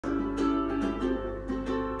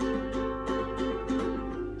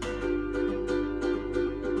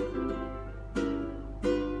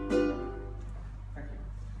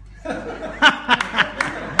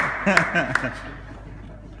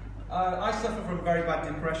I suffer from very bad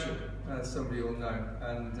depression, as somebody will know,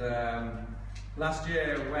 and last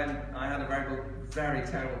year when I had a very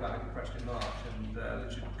terrible bout of depression in March and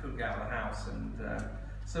literally couldn't get out of the house, and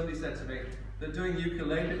somebody said to me, they're doing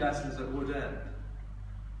ukulele lessons at Wood End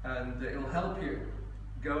and it'll help you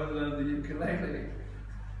go and learn the ukulele.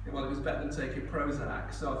 Well, it was better than taking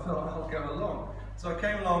Prozac, so I thought I'll go along. So I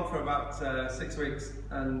came along for about 6 weeks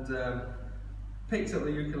and picked up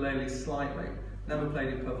the ukulele slightly, never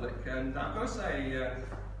played in public, and I've got to say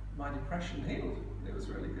my depression healed. It was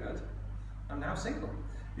really good. I'm now single.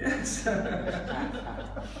 Yes. I'd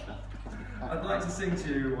like to sing to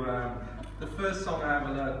you the first song I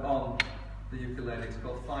ever learned on the ukulele. It's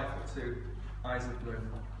called 5'2", Eyes of Blue.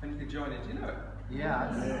 And you can join it. Do you know it?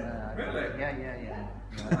 Yeah. Really? Yeah.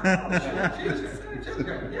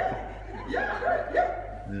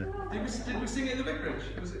 Did we sing it in the vicarage?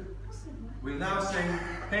 Was it? We'll now sing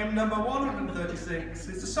hymn number 136.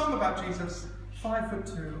 It's a song about Jesus.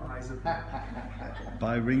 5'2", Eyes of Blue.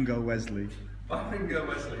 By Ringo Wesley. By Ringo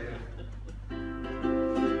Wesley, yeah.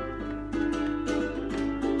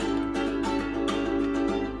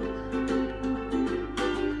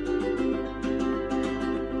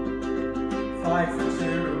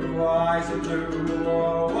 5'2", eyes of blue,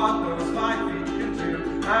 oh, what those 5 feet can do.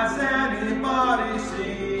 Has anybody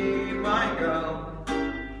seen my girl?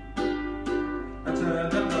 A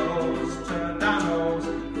turned up nose, turned down nose,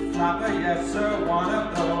 flapper, yes sir, one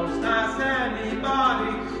of those. Has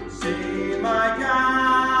anybody seen my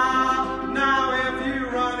gal? Now if you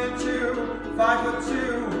run into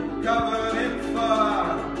 5'2", covered in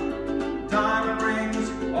fur, diamond rings,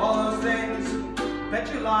 all those things, bet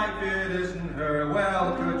your life it isn't her.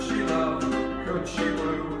 Well, could she love? Could she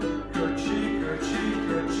woo? Could she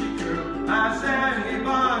coo? Has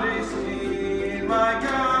anybody seen my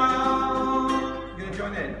girl? You gonna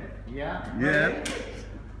join in? Yeah. Ready?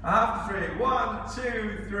 After 3, 1,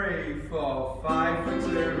 2, 3, 4,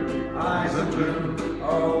 5'2", eyes of blue.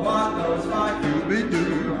 Oh, what those 5 feet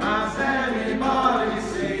do. Has anybody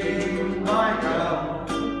seen my girl?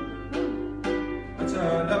 A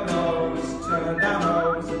turned up nose, turned down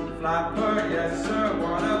nose, flapper, yes sir,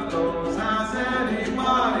 one of those. Has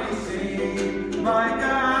anybody seen my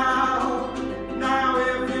gal? Now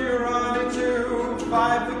if you run into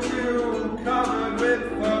 5'2", covered with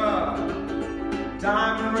fur,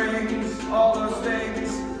 diamond rings, all those things,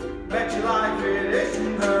 bet your life it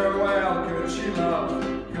isn't her. Well, could she love?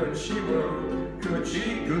 Could she woo? Could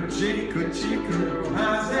she coo?